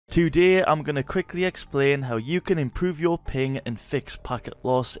Today I'm going to quickly explain how you can improve your ping and fix packet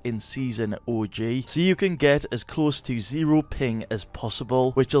loss in Season OG so you can get as close to zero ping as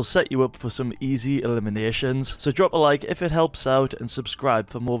possible, which will set you up for some easy eliminations. So drop a like if it helps out and subscribe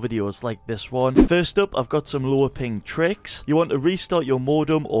for more videos like this one. First up, I've got some lower ping tricks. You want to restart your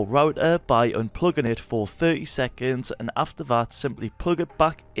modem or router by unplugging it for 30 seconds, and after that simply plug it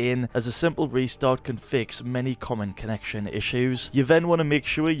back in, as a simple restart can fix many common connection issues. You then want to make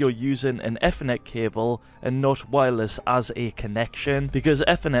sure you're using an Ethernet cable and not wireless as a connection, because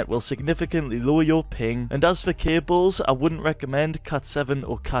Ethernet will significantly lower your ping. And as for cables, I wouldn't recommend Cat 7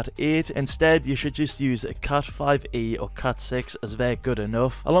 or Cat 8. Instead, you should just use a Cat 5e or Cat 6 as they're good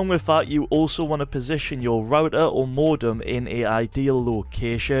enough. Along with that, you also want to position your router or modem in an ideal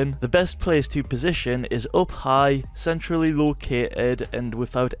location. The best place to position is up high, centrally located, and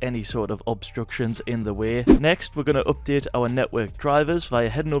without any sort of obstructions in the way. Next, we're going to update our network drivers via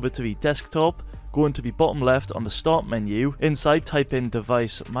heading over to the desktop, going to the bottom left on the start menu. Inside, type in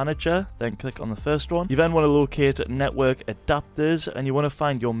device manager, then click on the first one. You then want to locate network adapters, and you want to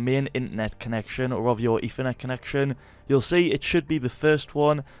find your main internet connection or of your Ethernet connection. You'll see it should be the first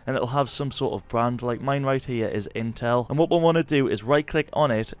one, and it'll have some sort of brand, like mine right here is Intel. And what we want to do is right click on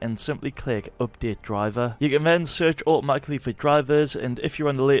it and simply click update driver. You can then search automatically for drivers, and if you're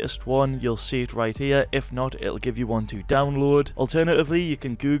on the latest one, you'll see it right here. If not, it'll give you one to download. Alternatively, you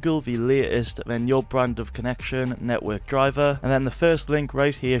can Google the latest, then your brand of connection network driver, and then the first link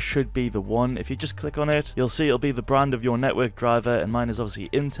right here should be the one. If you just click on it, you'll see it'll be the brand of your network driver, and mine is obviously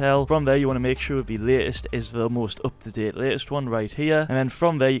Intel. From there, you want to make sure the latest is the most up-to-date latest one right here, and then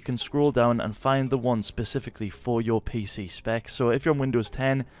from there you can scroll down and find the one specifically for your PC specs. So if you're on Windows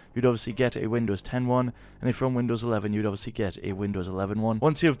 10, you'd obviously get a Windows 10 one, and if you're on Windows 11, you'd obviously get a Windows 11 one.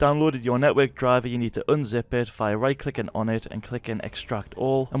 Once you've downloaded your network driver, you need to unzip it via right clicking on it and clicking extract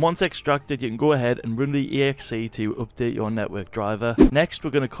all, and once extracted, you can go ahead and run the exe to update your network driver. Next, we're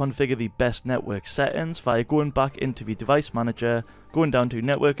going to configure the best network settings via going back into the device manager, going down to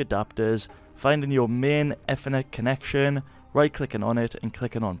network adapters, finding your main Ethernet connection, right clicking on it and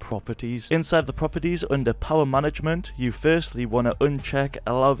clicking on properties. Inside the properties under power management, you firstly want to uncheck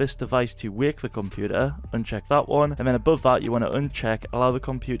allow this device to wake the computer, uncheck that one, and then above that you want to uncheck allow the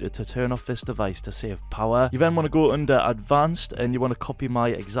computer to turn off this device to save power. You then want to go under advanced and you want to copy my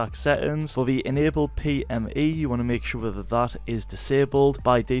exact settings. For the enable PME, you want to make sure that that is disabled.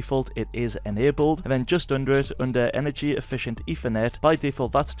 By default it is enabled, and then just under it, under energy efficient Ethernet, by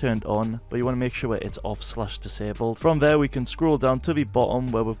default that's turned on, but you want to make sure it's off/disabled. From there we can scroll down to the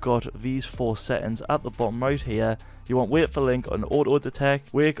bottom where we've got these four settings at the bottom right here. You want wait for link on auto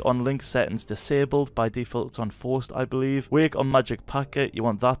detect, wake on link settings disabled, by default it's on forced I believe, wake on magic packet, you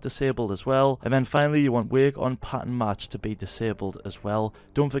want that disabled as well, and then finally you want wake on pattern match to be disabled as well.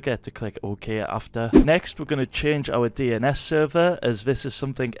 Don't forget to click OK after. Next, we're going to change our DNS server, as this is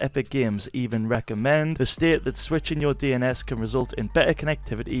something Epic Games even recommend. They state that switching your DNS can result in better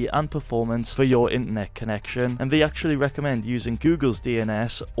connectivity and performance for your internet connection, and they actually recommend using Google's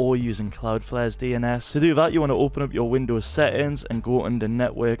DNS or using Cloudflare's DNS. To do that, you want to open up your Windows settings and go under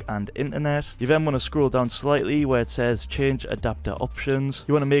network and internet. You then want to scroll down slightly where it says change adapter options.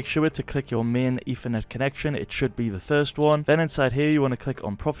 You want to make sure to click your main Ethernet connection, it should be the first one. Then inside here you want to click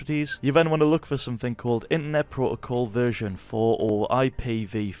on properties. You then want to look for something called Internet Protocol version 4 or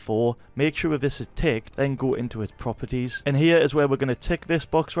IPv4. Make sure this is ticked, then go into its properties, and here is where we're going to tick this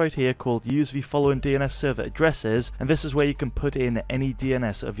box right here called use the following DNS server addresses, and this is where you can put in any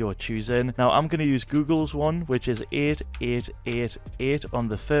DNS of your choosing. Now I'm going to use Google's one, which is 8888 on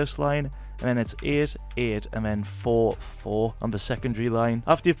the first line, and then it's 88 and then 44 on the secondary line.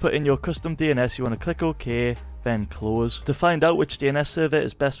 After you've put in your custom DNS, you want to click OK, then close. To find out which DNS server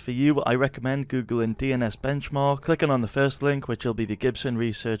is best for you, I recommend googling DNS benchmark, clicking on the first link, which will be the Gibson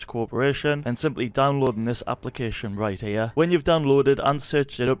Research Corporation, and simply downloading this application right here. When you've downloaded and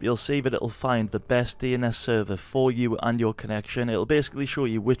searched it up, you'll see that it'll find the best DNS server for you and your connection. It'll basically show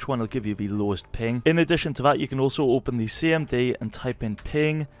you which one will give you the lowest ping. In addition to that, you can also open the CMD and type in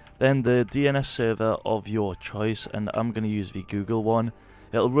ping, then the DNS server of your choice, and I'm going to use the Google one.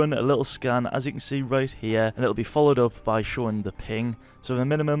 It'll run a little scan, as you can see right here, and it'll be followed up by showing the ping. So the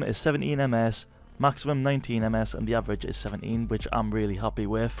minimum is 17 ms, maximum 19 ms, and the average is 17, which I'm really happy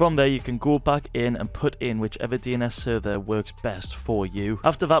with. From there, you can go back in and put in whichever DNS server works best for you.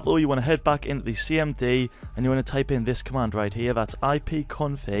 After that though, you want to head back into the CMD and you want to type in this command right here. That's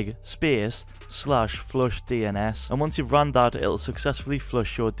ipconfig /flush DNS, and once you've run that, it'll successfully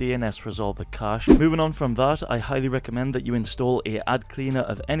flush your DNS resolver cache. Moving on from that, I highly recommend that you install a ad cleaner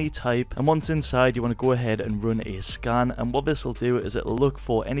of any type, and once inside, you want to go ahead and run a scan, and what this will do is it'll look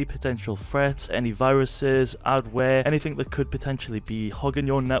for any potential threats, any viruses, adware, anything that could potentially be hogging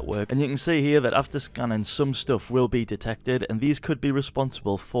your network. And you can see here that after scanning, some stuff will be detected, and these could be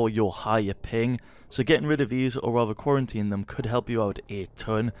responsible for your higher ping. So getting rid of these, or rather quarantining them, could help you out a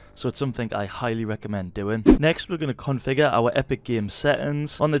ton, so it's something I highly recommend doing. Next, we're going to configure our Epic Games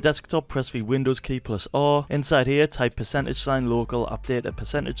settings. On the desktop, press the Windows key +R. Inside here, type %local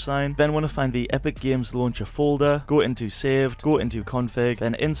update . Then want to find the Epic Games launcher folder, go into saved, go into config,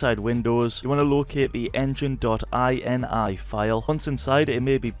 then inside Windows, you want to locate the engine.ini file. Once inside, it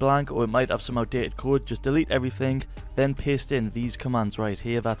may be blank or it might have some outdated code. Just delete everything, then paste in these commands right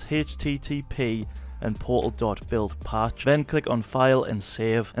here. That's HTTP and Portal.BuildPatch. Then click on File and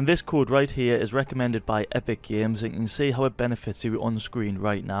Save. And this code right here is recommended by Epic Games, and you can see how it benefits you on screen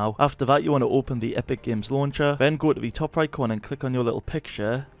right now. After that, you want to open the Epic Games launcher, then go to the top right corner and click on your little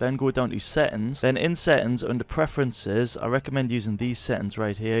picture, then go down to Settings. Then in Settings, under Preferences, I recommend using these settings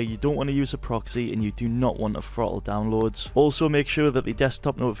right here. You don't want to use a proxy, and you do not want to throttle downloads. Also, make sure that the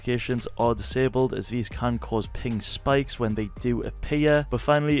desktop notifications are disabled, as these can cause ping spikes when they do appear. But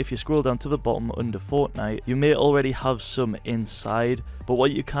finally, if you scroll down to the bottom under Fortnite, you may already have some inside, but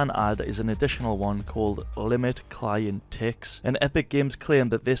what you can add is an additional one called Limit Client Ticks, and Epic Games claim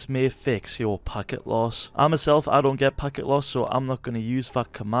that this may fix your packet loss. I myself, I don't get packet loss, so I'm not going to use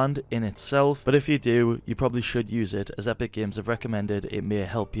that command in itself, but if you do, you probably should use it, as Epic Games have recommended it may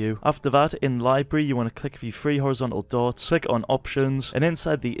help you. After that, in Library, you want to click the three horizontal dots, click on Options, and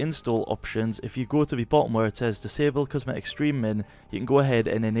inside the Install options, if you go to the bottom where it says Disable Cosmetic Streaming, you can go ahead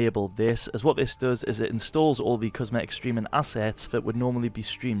and enable this, as what this does is it installs all the cosmetic streaming assets that would normally be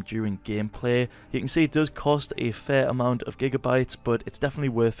streamed during gameplay. You can see it does cost a fair amount of gigabytes, but it's definitely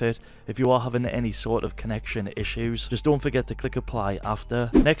worth it if you are having any sort of connection issues. Just don't forget to click apply after.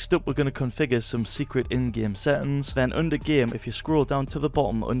 Next up, we're going to configure some secret in-game settings. Then under game, if you scroll down to the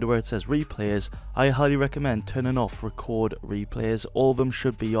bottom under where it says replays, I highly recommend turning off record replays. All of them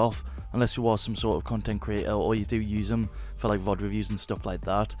should be off, unless you are some sort of content creator or you do use them for like VOD reviews and stuff like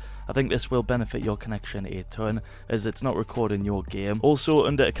that. I think this will benefit your connection a ton, as it's not recording your game. Also,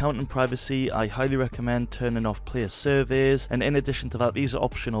 under account and privacy, I highly recommend turning off player surveys, and in addition to that, these are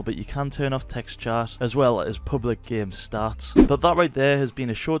optional, but you can turn off text chat as well as public game stats. But that right there has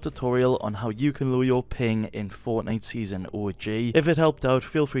been a short tutorial on how you can lower your ping in Fortnite Season OG. If it helped out,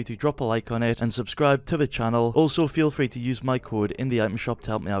 feel free to drop a like on it and subscribe to the channel. Also, feel free to use my code in the item shop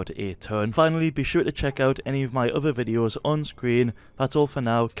to help me out a ton. Finally, be sure to check out any of my other videos on screen. That's all for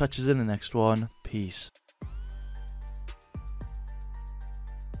now. Catch us in the next one. Peace.